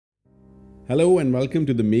Hello and welcome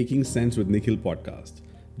to the Making Sense with Nikhil podcast.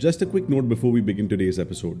 Just a quick note before we begin today's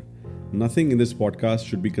episode. Nothing in this podcast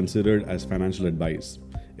should be considered as financial advice.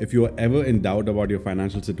 If you are ever in doubt about your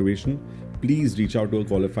financial situation, please reach out to a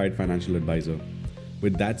qualified financial advisor.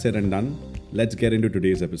 With that said and done, let's get into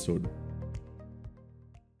today's episode.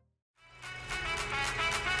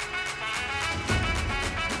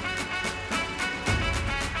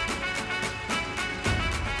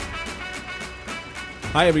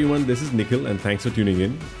 Hi everyone, this is Nikhil and thanks for tuning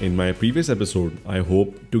in. In my previous episode, I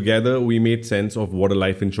hope together we made sense of what a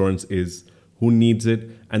life insurance is, who needs it,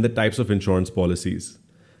 and the types of insurance policies.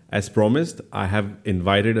 As promised, I have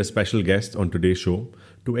invited a special guest on today's show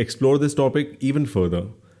to explore this topic even further.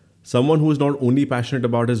 Someone who is not only passionate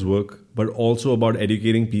about his work, but also about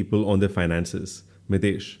educating people on their finances.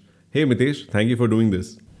 Mitesh. Hey Mitesh, thank you for doing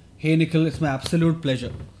this. Hey Nikhil, it's my absolute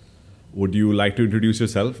pleasure. Would you like to introduce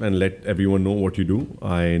yourself and let everyone know what you do?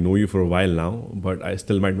 I know you for a while now, but I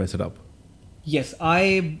still might mess it up. Yes,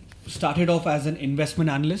 I started off as an investment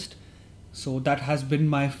analyst. So that has been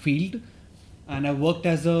my field. And I worked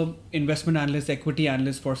as an investment analyst, equity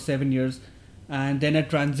analyst for 7 years. And then I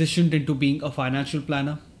transitioned into being a financial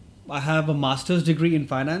planner. I have a master's degree in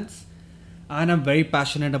finance. And I'm very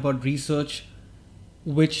passionate about research,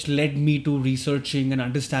 which led me to researching and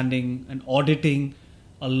understanding and auditing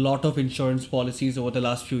a lot of insurance policies over the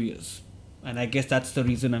last few years. And I guess that's the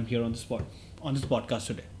reason I'm here on this podcast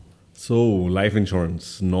today. So, life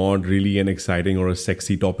insurance, not really an exciting or a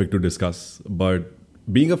sexy topic to discuss. But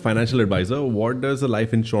being a financial advisor, what does a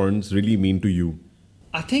life insurance really mean to you?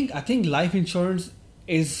 I think life insurance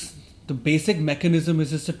is the basic mechanism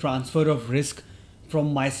is just a transfer of risk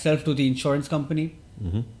from myself to the insurance company.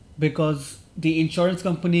 Because the insurance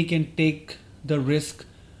company can take the risk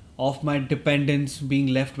of my dependents being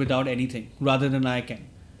left without anything rather than I can.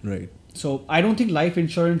 Right. So I don't think life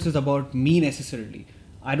insurance is about me necessarily.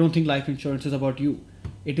 I don't think life insurance is about you.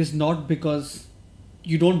 It is not because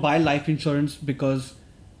you don't buy life insurance because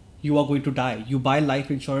you are going to die. You buy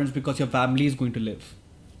life insurance because your family is going to live.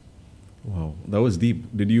 Wow, that was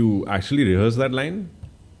deep. Did you actually rehearse that line?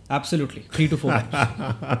 Absolutely. 3 to 4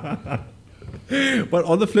 times. But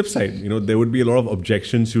on the flip side, there would be a lot of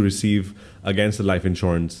objections you receive against the life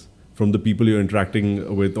insurance from the people you're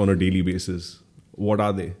interacting with on a daily basis. What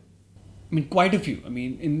are they? Quite a few.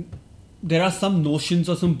 There are some notions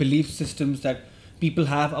or some belief systems that people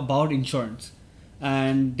have about insurance,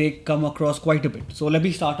 and they come across quite a bit. So let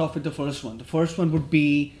me start off with the first one. The first one would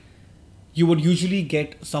be, you would usually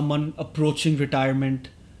get someone approaching retirement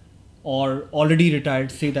or already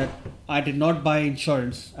retired say that I did not buy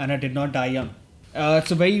insurance and I did not die young. I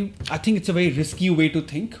think it's a very risky way to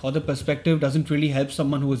think, or the perspective doesn't really help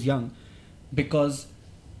someone who is young. Because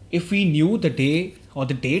if we knew the day or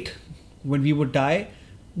the date when we would die,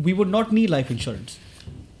 we would not need life insurance.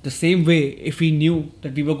 The same way, if we knew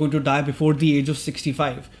that we were going to die before the age of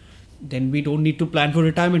 65, then we don't need to plan for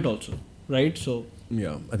retirement also, right? So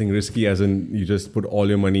yeah, I think risky as in you just put all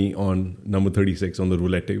your money on number 36 on the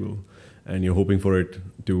roulette table and you're hoping for it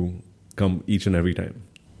to come each and every time.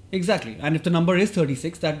 Exactly. And if the number is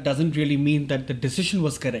 36, that doesn't really mean that the decision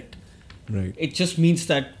was correct. Right. It just means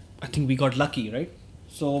that I think we got lucky, right?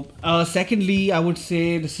 So secondly, I would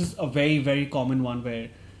say this is a very, very common one where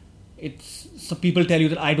some people tell you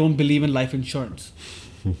that I don't believe in life insurance.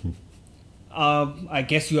 I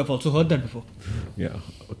guess you have also heard that before. Yeah,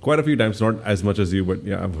 quite a few times, not as much as you, but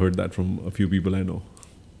yeah, I've heard that from a few people I know.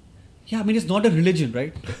 Yeah, it's not a religion,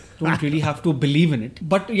 right? Don't really have to believe in it.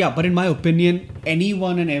 But in my opinion,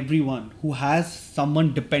 anyone and everyone who has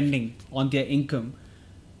someone depending on their income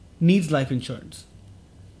needs life insurance.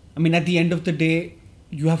 At the end of the day,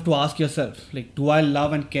 you have to ask yourself, do I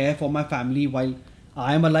love and care for my family while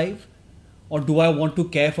I am alive? Or do I want to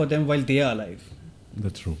care for them while they are alive?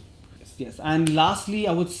 That's true. Yes. And lastly,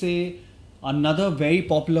 I would say another very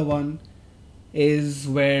popular one is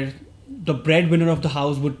where the breadwinner of the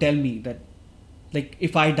house would tell me that,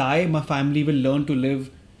 if I die, my family will learn to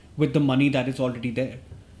live with the money that is already there.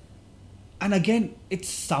 And again, it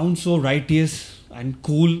sounds so righteous and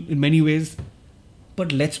cool in many ways.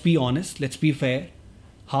 But let's be honest, let's be fair.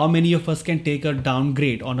 How many of us can take a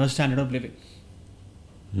downgrade on our standard of living?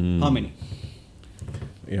 How many?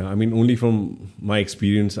 Yeah, only from my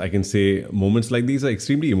experience, I can say moments like these are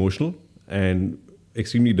extremely emotional and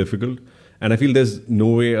extremely difficult. And I feel there's no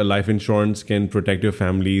way a life insurance can protect your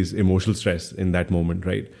family's emotional stress in that moment,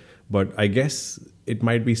 right? But I guess it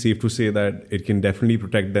might be safe to say that it can definitely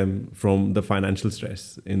protect them from the financial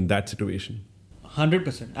stress in that situation.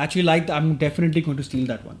 100%. Actually, I'm definitely going to steal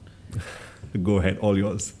that one. Go ahead, all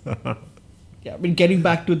yours. Yeah, getting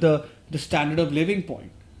back to the standard of living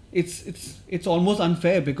point. it's almost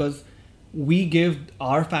unfair because we give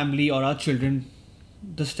our family or our children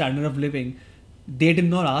the standard of living. They did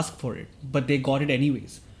not ask for it, but they got it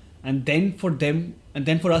anyways. And then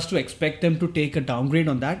for us to expect them to take a downgrade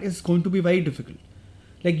on that is going to be very difficult.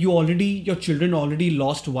 Like your children already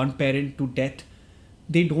lost one parent to death.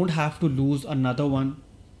 They don't have to lose another one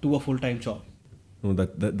to a full-time job. No,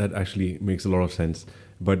 that actually makes a lot of sense.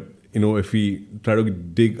 But if we try to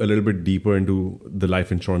dig a little bit deeper into the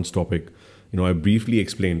life insurance topic, I briefly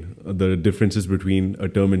explained the differences between a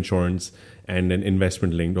term insurance and an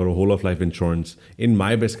investment linked or a whole of life insurance in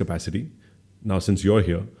my best capacity. Now, since you're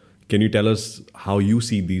here, can you tell us how you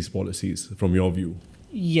see these policies from your view?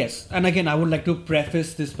 Yes, and again, I would like to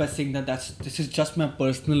preface this by saying that this is just my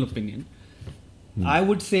personal opinion. I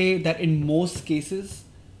would say that in most cases,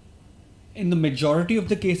 in the majority of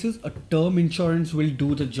the cases, a term insurance will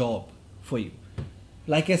do the job for you.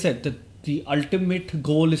 Like I said, the ultimate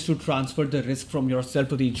goal is to transfer the risk from yourself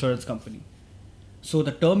to the insurance company. So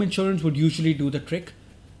the term insurance would usually do the trick.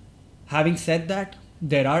 Having said that,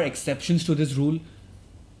 there are exceptions to this rule.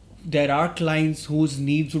 There are clients whose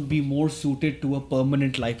needs would be more suited to a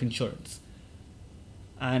permanent life insurance.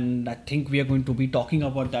 And I think we are going to be talking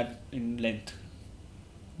about that in length,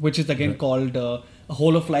 which is again called a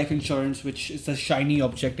whole of life insurance, which is a shiny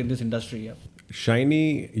object in this industry. Yeah.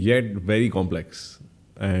 Shiny yet very complex.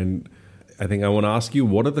 And I think I want to ask you,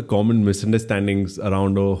 what are the common misunderstandings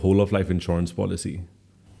around a whole of life insurance policy?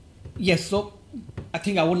 Yes, so I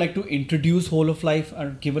think I would like to introduce whole of life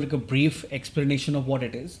and give a brief explanation of what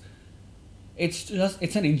it is. It's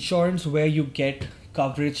an insurance where you get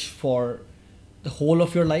coverage for the whole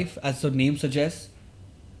of your life, as the name suggests,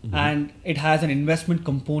 and it has an investment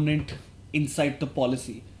component inside the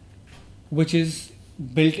policy, which is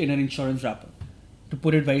built in an insurance wrapper. To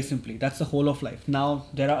put it very simply, that's the whole of life. Now,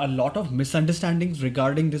 there are a lot of misunderstandings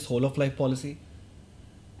regarding this whole of life policy.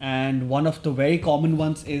 And one of the very common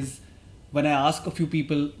ones is when I asked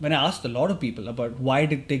a lot of people about why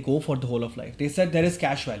did they go for the whole of life, they said there is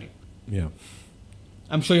cash value. Yeah.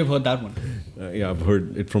 I'm sure you've heard that one. Yeah, I've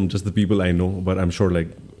heard it from just the people I know, but I'm sure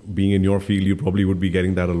being in your field, you probably would be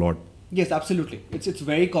getting that a lot. Yes, absolutely. It's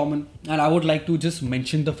very common. And I would like to just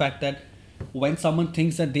mention the fact that when someone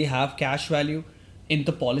thinks that they have cash value in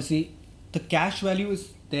the policy, the cash value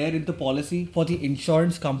is there in the policy for the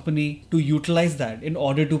insurance company to utilize that in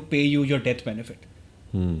order to pay you your death benefit.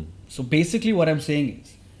 So basically what I'm saying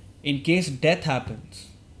is, in case death happens,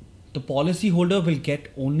 the policyholder will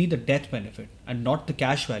get only the death benefit and not the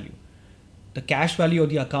cash value. The cash value or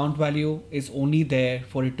the account value is only there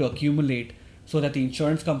for it to accumulate so that the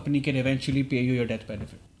insurance company can eventually pay you your death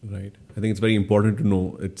benefit. Right. I think it's very important to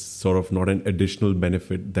know it's sort of not an additional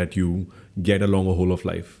benefit that you get along a whole of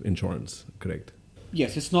life insurance, correct?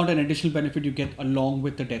 Yes, it's not an additional benefit you get along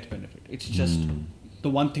with the death benefit. It's just the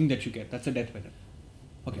one thing that you get. That's a death benefit.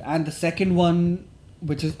 Okay, and the second one,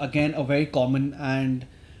 which is again a very common and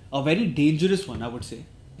a very dangerous one, I would say,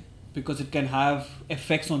 because it can have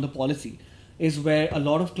effects on the policy, is where a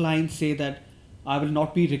lot of clients say that I will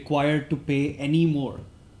not be required to pay any more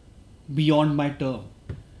beyond my term.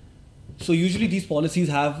 So usually these policies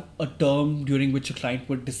have a term during which a client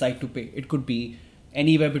would decide to pay. It could be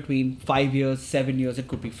anywhere between 5 years, 7 years, it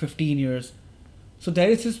could be 15 years. So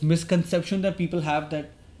there is this misconception that people have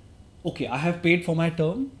that, okay, I have paid for my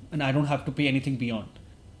term and I don't have to pay anything beyond.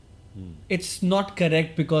 It's not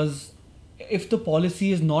correct, because if the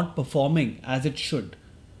policy is not performing as it should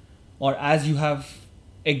or as you have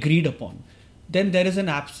agreed upon, then there is an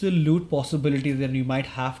absolute possibility that you might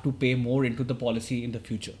have to pay more into the policy in the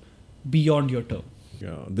future beyond your term.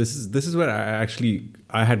 Yeah, this is where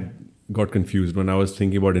I had got confused when I was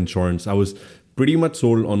thinking about insurance. I was pretty much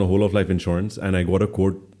sold on a whole of life insurance, and I got a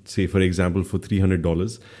quote, say for example, for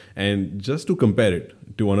 $300. And just to compare it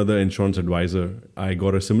to another insurance advisor, I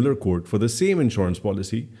got a similar quote for the same insurance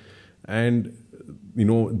policy. And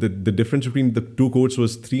the difference between the two quotes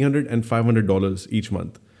was $300 and $500 each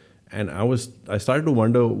month. And I started to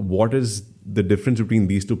wonder, what is the difference between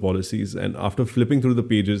these two policies? And after flipping through the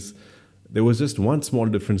pages, there was just one small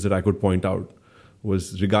difference that I could point out,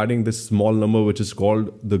 was regarding this small number, which is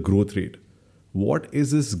called the growth rate. What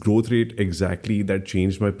is this growth rate exactly that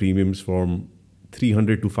changed my premiums from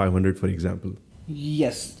 300 to 500, for example?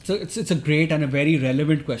 Yes, so it's a great and a very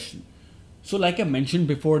relevant question. So like I mentioned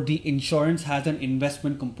before, the insurance has an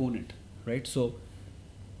investment component, right? So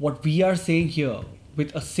what we are saying here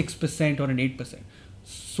with a 6% or an 8%.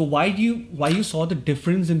 So why you saw the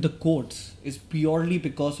difference in the quotes is purely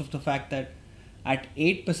because of the fact that at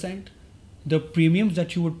 8%, the premiums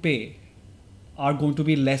that you would pay are going to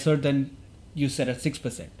be lesser than you said at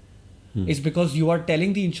 6%. is because you are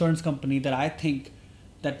telling the insurance company that I think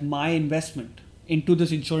that my investment into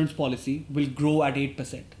this insurance policy will grow at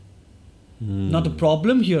 8%. Now, the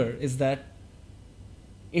problem here is that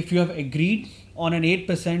if you have agreed on an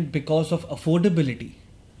 8% because of affordability,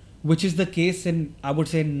 which is the case in, I would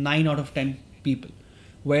say, 9 out of 10 people,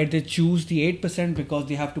 where they choose the 8% because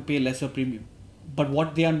they have to pay lesser premium. But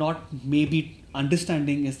what they are not maybe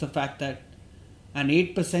understanding is the fact that an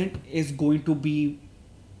 8% is going to be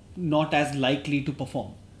not as likely to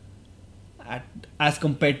perform as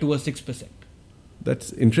compared to a 6%.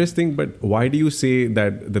 That's interesting, but why do you say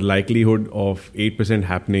that the likelihood of 8%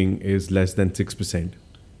 happening is less than 6%?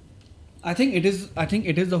 I think it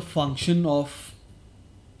is a function of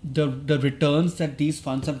the returns that these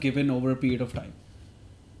funds have given over a period of time.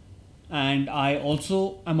 And I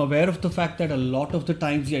also am aware of the fact that a lot of the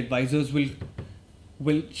times the advisors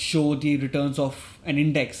will show the returns of an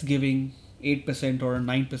index giving 8% or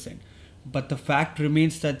 9%. But the fact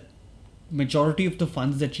remains that majority of the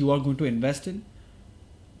funds that you are going to invest in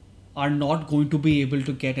are not going to be able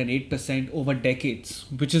to get an 8% over decades,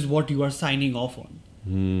 which is what you are signing off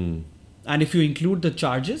on. And if you include the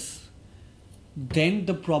charges, then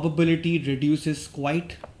the probability reduces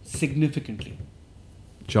quite significantly.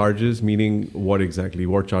 Charges meaning what exactly?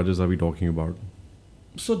 What charges are we talking about?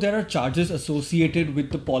 So there are charges associated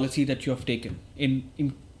with the policy that you have taken,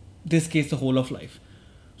 in this case the whole of life.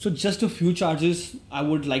 So just a few charges I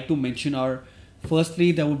would like to mention are,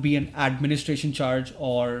 firstly, there would be an administration charge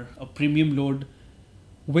or a premium load,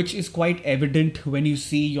 which is quite evident when you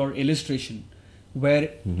see your illustration,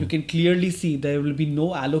 where you can clearly see there will be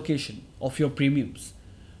no allocation of your premiums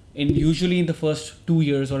usually in the first 2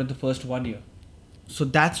 years or in the first 1 year. So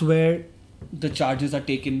that's where the charges are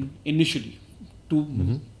taken initially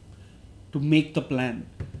to make the plan.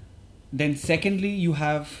 Then secondly, you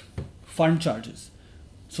have fund charges.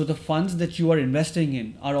 So the funds that you are investing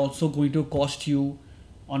in are also going to cost you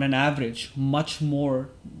on an average much more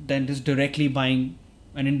than just directly buying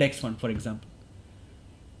an index fund, for example.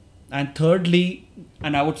 And thirdly,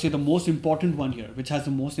 and I would say the most important one here, which has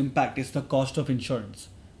the most impact, is the cost of insurance.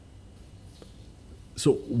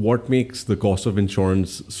 So what makes the cost of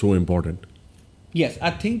insurance so important? Yes,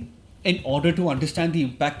 I think in order to understand the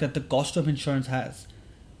impact that the cost of insurance has,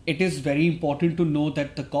 it is very important to know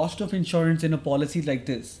that the cost of insurance in a policy like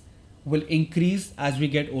this will increase as we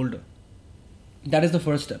get older. That is the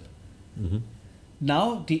first step.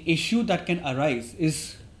 Now, the issue that can arise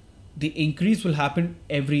is the increase will happen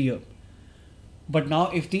every year. But now,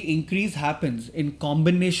 if the increase happens in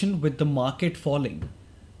combination with the market falling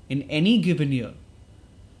in any given year,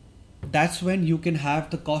 that's when you can have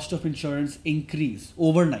the cost of insurance increase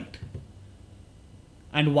overnight.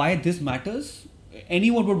 And why this matters?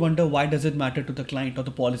 Anyone would wonder, why does it matter to the client or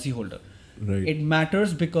the policyholder? Right. It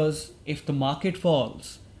matters because if the market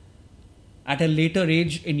falls at a later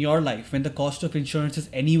age in your life, when the cost of insurance is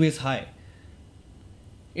anyways high,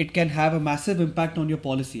 it can have a massive impact on your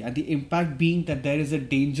policy. And the impact being that there is a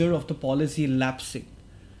danger of the policy lapsing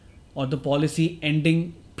or the policy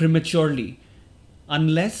ending prematurely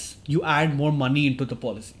unless you add more money into the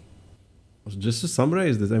policy. Just to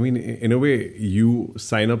summarize this, I mean, in a way, you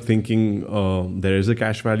sign up thinking there is a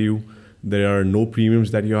cash value, there are no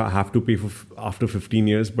premiums that you have to pay for after 15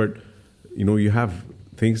 years, but you have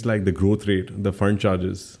things like the growth rate, the fund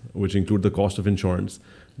charges, which include the cost of insurance,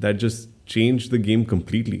 that just change the game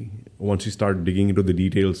completely once you start digging into the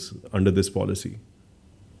details under this policy.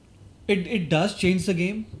 It does change the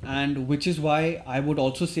game, and which is why I would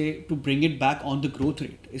also say to bring it back on the growth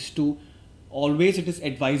rate is to always, it is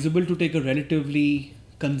advisable to take a relatively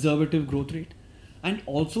conservative growth rate. And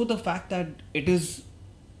also the fact that it is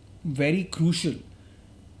very crucial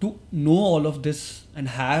to know all of this and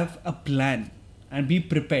have a plan and be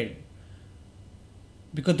prepared,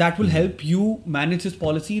 because that will help you manage this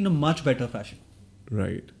policy in a much better fashion.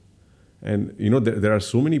 Right. And there are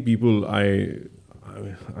so many people, I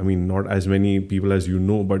mean, not as many people as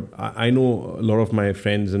but I know a lot of my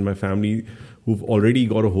friends and my family who've already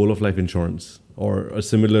got a whole of life insurance or a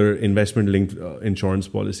similar investment linked insurance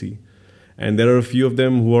policy. And there are a few of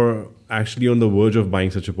them who are actually on the verge of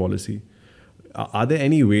buying such a policy. Are there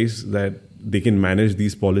any ways that they can manage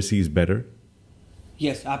these policies better?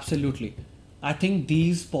 Yes, absolutely. I think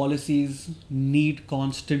these policies need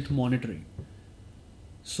constant monitoring.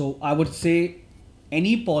 So I would say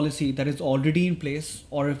any policy that is already in place,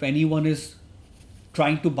 or if anyone is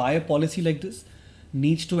trying to buy a policy like this,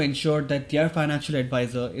 needs to ensure that their financial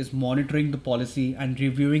advisor is monitoring the policy and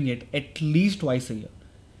reviewing it at least twice a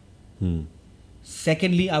year.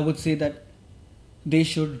 Secondly, I would say that they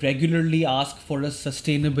should regularly ask for a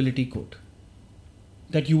sustainability quote.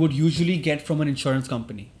 that you would usually get from an insurance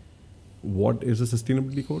company. What is a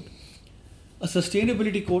sustainability code? A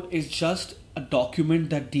sustainability code is just a document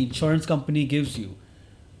that the insurance company gives you,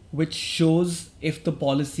 which shows if the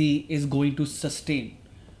policy is going to sustain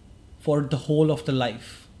for the whole of the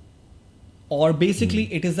life. Or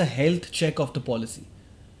basically, it is a health check of the policy.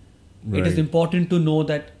 It is Right. important to know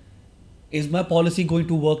that is my policy going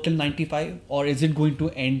to work till 95, or is it going to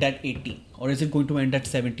end at 80, or is it going to end at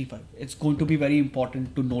 75? It's going to be very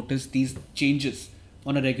important to notice these changes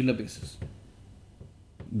on a regular basis.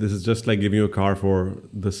 This is just like giving you a car for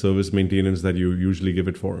the service maintenance that you usually give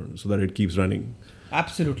it for, so that it keeps running.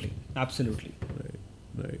 Absolutely, absolutely.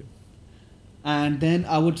 Right. And then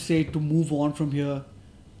I would say, to move on from here,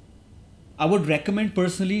 I would recommend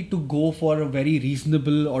personally to go for a very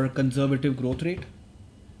reasonable or a conservative growth rate.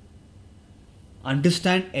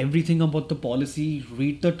 Understand everything about the policy,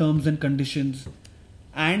 read the terms and conditions,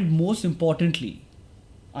 and most importantly,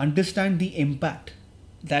 understand the impact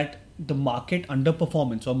that the market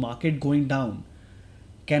underperformance or market going down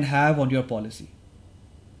can have on your policy.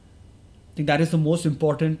 I think that is the most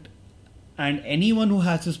important, and anyone who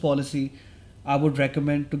has this policy, I would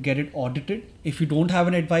recommend to get it audited. If you don't have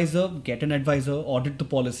an advisor, get an advisor, audit the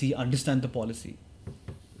policy, understand the policy.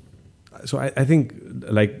 So I think,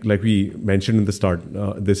 like we mentioned in the start,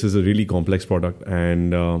 this is a really complex product,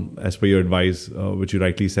 and as per your advice, which you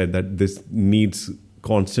rightly said, that this needs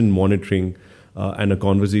constant monitoring and a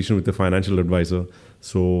conversation with the financial advisor.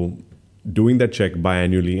 So doing that check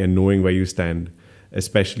biannually and knowing where you stand,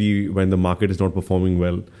 especially when the market is not performing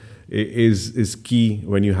well, is key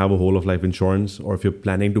when you have a whole of life insurance, or if you're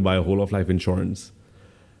planning to buy a whole of life insurance.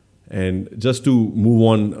 And just to move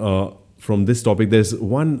on from this topic, there's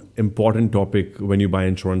one important topic when you buy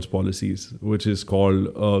insurance policies, which is called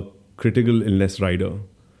a critical illness rider.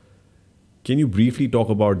 Can you briefly talk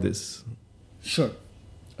about this? Sure.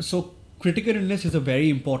 So, critical illness is a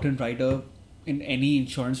very important rider in any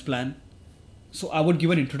insurance plan. So, I would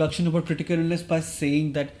give an introduction about critical illness by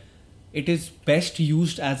saying that it is best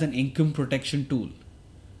used as an income protection tool.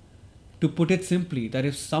 To put it simply, that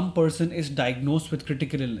if some person is diagnosed with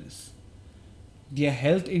critical illness, their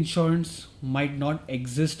health insurance might not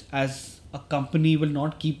exist, as a company will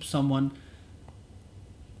not keep someone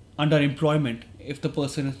under employment if the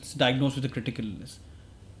person is diagnosed with a critical illness.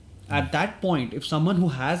 At that point, if someone who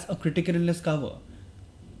has a critical illness cover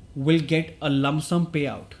will get a lump sum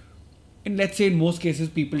payout, and let's say in most cases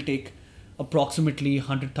people take approximately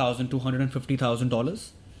 $100,000 to $150,000,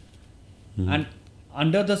 and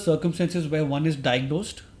under the circumstances where one is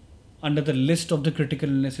diagnosed, under the list of the critical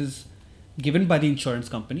illnesses given by the insurance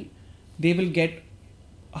company, they will get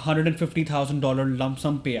 $150,000 lump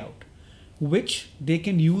sum payout, which they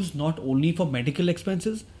can use not only for medical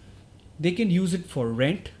expenses, they can use it for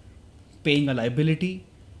rent, paying a liability,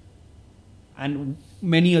 and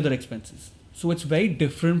many other expenses. So it's very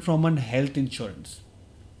different from a health insurance.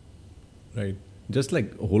 Right. Just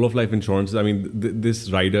like whole of life insurance, I mean, this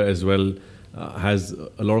rider as well has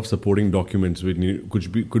a lot of supporting documents, which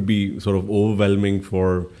could be sort of overwhelming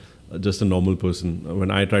for just a normal person.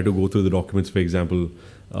 When I try to go through the documents, for example,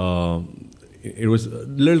 it was a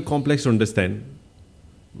little complex to understand.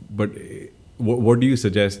 But what do you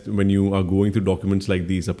suggest when you are going through documents like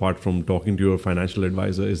these? Apart from talking to your financial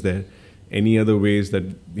advisor, is there any other ways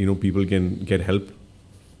that people can get help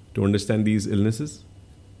to understand these illnesses?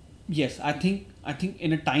 Yes, I think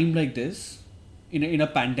in a time like this, in a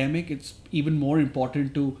pandemic, it's even more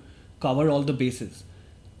important to cover all the bases.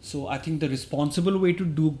 So I think the responsible way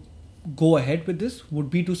to go ahead with this would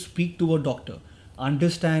be to speak to a doctor,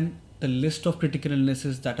 understand the list of critical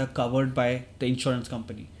illnesses that are covered by the insurance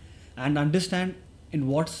company, and understand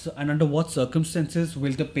under what circumstances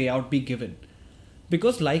will the payout be given.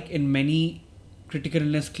 Because like in many critical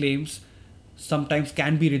illness claims, sometimes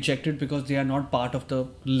can be rejected because they are not part of the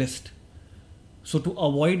list. So to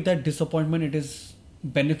avoid that disappointment, it is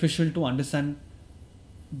beneficial to understand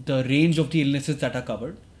the range of the illnesses that are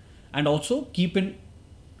covered, and also keep in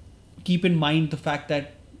mind the fact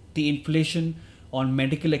that the inflation on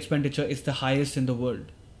medical expenditure is the highest in the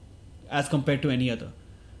world as compared to any other.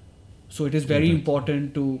 So it is very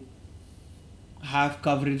important to have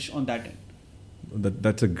coverage on that end.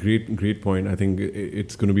 That's a great point. I think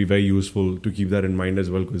it's going to be very useful to keep that in mind as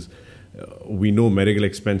well, because we know medical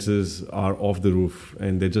expenses are off the roof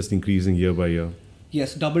and they're just increasing year by year.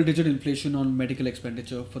 Yes, double-digit inflation on medical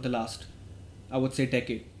expenditure for the last, I would say,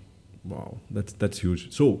 decade. Wow, that's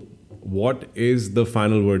huge. So, what is the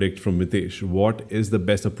final verdict from Mitesh? What is the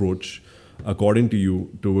best approach, according to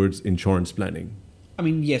you, towards insurance planning? I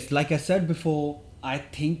mean, yes, like I said before, I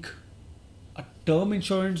think a term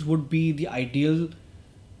insurance would be the ideal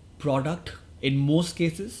product in most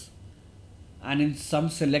cases, and in some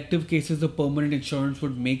selective cases the permanent insurance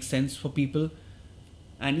would make sense for people,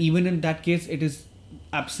 and even in that case it is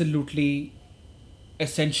absolutely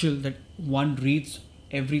essential that one reads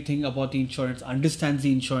everything about the insurance, understands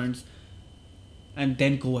the insurance, and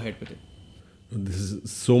then go ahead with it. This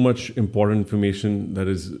is so much important information that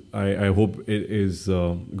is, I hope it is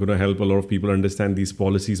going to help a lot of people understand these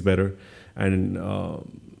policies better. And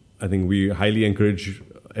I think we highly encourage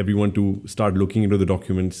everyone to start looking into the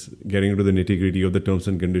documents, getting into the nitty gritty of the terms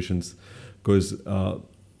and conditions, because a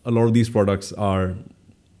lot of these products are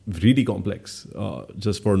really complex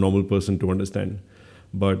just for a normal person to understand.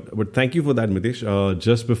 But thank you for that, Mitesh.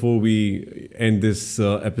 Just before we end this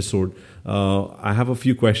episode, I have a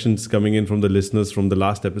few questions coming in from the listeners from the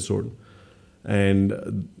last episode.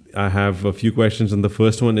 And I have a few questions, and the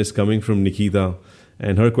first one is coming from Nikita.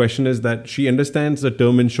 And her question is that she understands that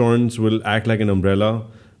term insurance will act like an umbrella,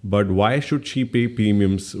 but why should she pay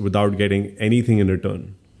premiums without getting anything in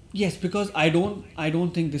return? Yes, because I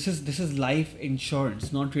don't think this is life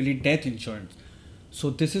insurance, not really death insurance. So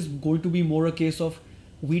this is going to be more a case of,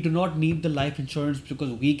 we do not need the life insurance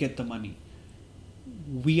because we get the money.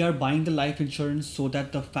 We are buying the life insurance so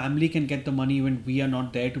that the family can get the money when we are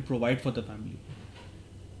not there to provide for the family.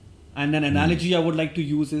 And an analogy I would like to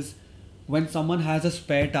use is, when someone has a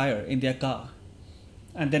spare tire in their car,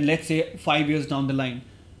 and then let's say 5 years down the line,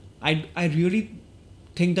 I really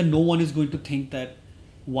think that no one is going to think that,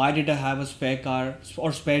 why did I have a spare car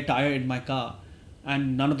or spare tire in my car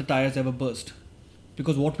and none of the tires ever burst?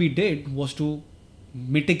 Because what we did was to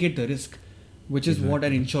mitigate the risk, which is what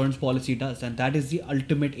an insurance policy does, and that is the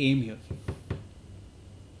ultimate aim here.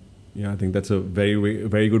 Yeah, I think that's a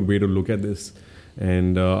very good way to look at this.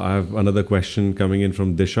 And I have another question coming in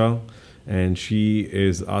from Disha, and she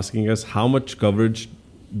is asking us, how much coverage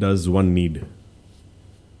does one need?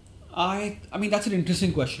 I mean, that's an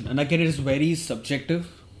interesting question, and again, it is very subjective.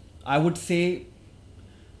 I would say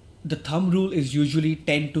the thumb rule is usually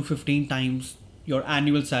 10 to 15 times your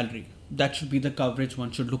annual salary. That should be the coverage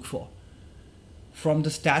one should look for. From the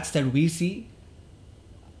stats that we see,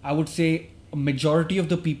 I would say a majority of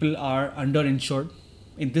the people are underinsured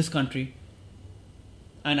in this country,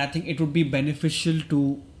 and I think it would be beneficial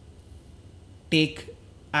to take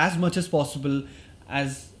as much as possible and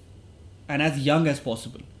as young as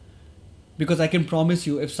possible. Because I can promise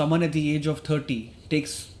you, if someone at the age of 30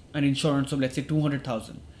 takes an insurance of, let's say,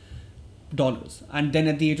 $200,000, and then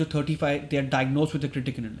at the age of 35 they are diagnosed with a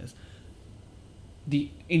critical illness, the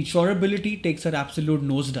insurability takes an absolute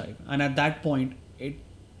nosedive, and at that point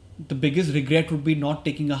the biggest regret would be not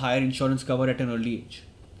taking a higher insurance cover at an early age.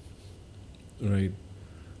 Right.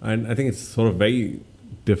 And I think it's sort of very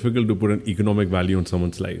difficult to put an economic value on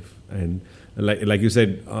someone's life. And like you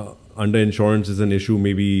said, under insurance is an issue.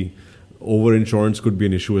 Maybe over insurance could be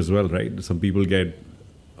an issue as well, right? Some people get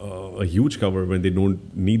a huge cover when they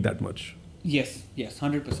don't need that much. Yes,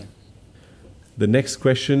 100%. The next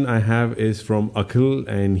question I have is from Akhil,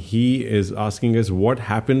 and he is asking us, what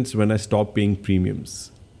happens when I stop paying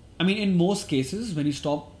premiums? I mean, in most cases, when you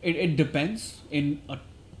stop, it depends. In a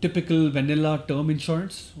typical vanilla term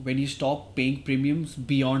insurance, when you stop paying premiums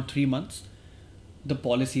beyond 3 months, the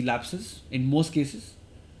policy lapses in most cases.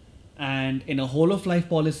 And in a whole of life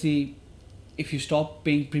policy, if you stop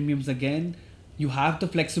paying premiums again, you have the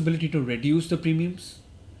flexibility to reduce the premiums.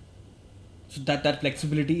 So that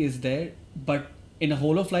flexibility is there. But in a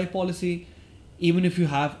whole of life policy, even if you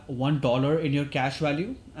have $1 in your cash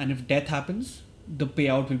value, and if death happens, the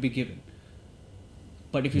payout will be given.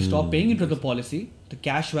 But if you stop paying into the policy, the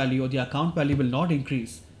cash value or the account value will not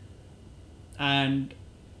increase. And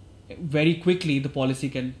very quickly, the policy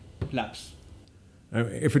can lapse.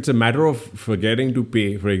 If it's a matter of forgetting to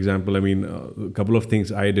pay, for example, I mean, a couple of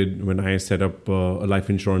things I did when I set up a life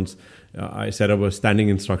insurance. I set up a standing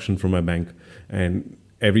instruction from my bank. And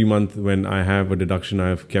every month when I have a deduction,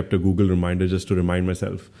 I've kept a Google reminder just to remind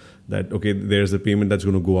myself that, okay, there's a payment that's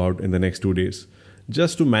going to go out in the next 2 days.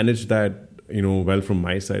 Just to manage that, well from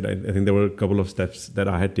my side. I think there were a couple of steps that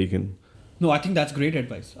I had taken. No, I think that's great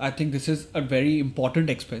advice. I think this is a very important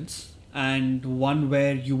expense, and one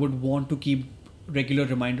where you would want to keep regular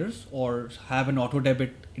reminders or have an auto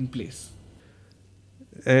debit in place.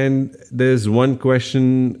 And there's one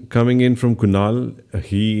question coming in from Kunal.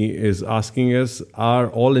 He is asking us, are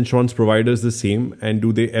all insurance providers the same, and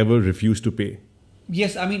do they ever refuse to pay?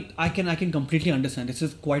 Yes, I mean, I can completely understand. This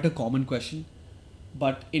is quite a common question.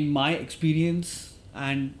 But in my experience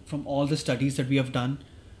and from all the studies that we have done,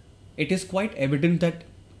 it is quite evident that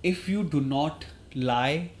if you do not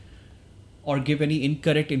lie or give any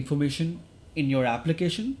incorrect information in your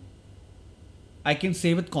application, I can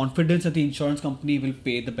say with confidence that the insurance company will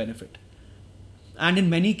pay the benefit. And in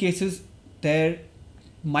many cases, there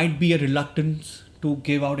might be a reluctance to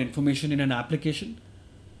give out information in an application.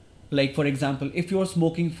 Like, for example, if you're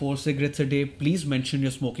smoking 4 cigarettes a day, please mention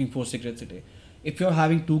you're smoking 4 cigarettes a day. If you're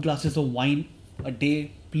having 2 glasses of wine a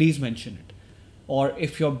day, please mention it. Or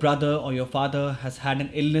if your brother or your father has had an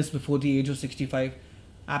illness before the age of 65,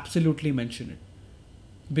 absolutely mention it.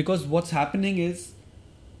 Because what's happening is,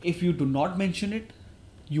 if you do not mention it,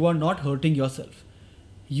 you are not hurting yourself.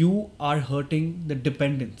 You are hurting the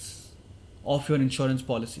dependents of your insurance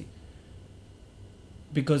policy.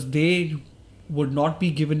 Because they would not be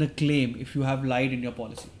given a claim if you have lied in your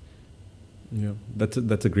policy. Yeah,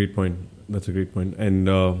 that's a great point. That's a great point. And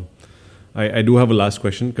I do have a last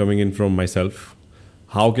question coming in from myself.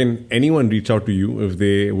 How can anyone reach out to you if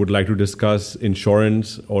they would like to discuss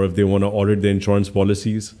insurance, or if they want to audit their insurance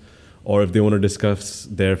policies, or if they want to discuss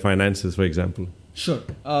their finances, for example? Sure.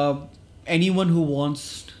 Anyone who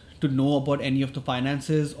wants to know about any of the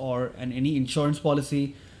finances or any insurance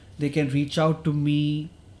policy, they can reach out to me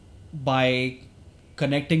by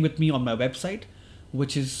connecting with me on my website,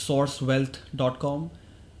 which is sourcewealth.com,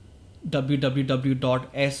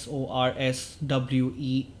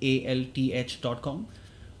 www.sorswealth.com,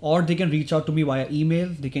 or they can reach out to me via email.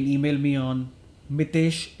 They can email me on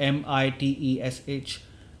Mitesh, Mitesh,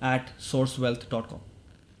 @sourcewealth.com.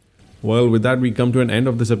 Well, with that, we come to an end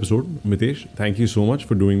of this episode. Mitesh, thank you so much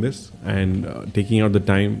for doing this and taking out the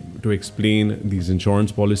time to explain these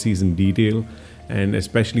insurance policies in detail, and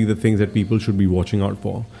especially the things that people should be watching out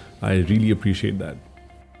for. I really appreciate that.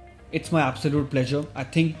 It's my absolute pleasure. I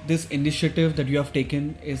think this initiative that you have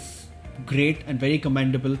taken is great and very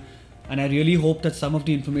commendable. And I really hope that some of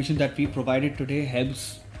the information that we provided today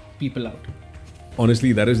helps people out.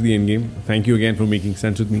 Honestly, that is the end game. Thank you again for making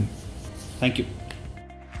sense with me. Thank you.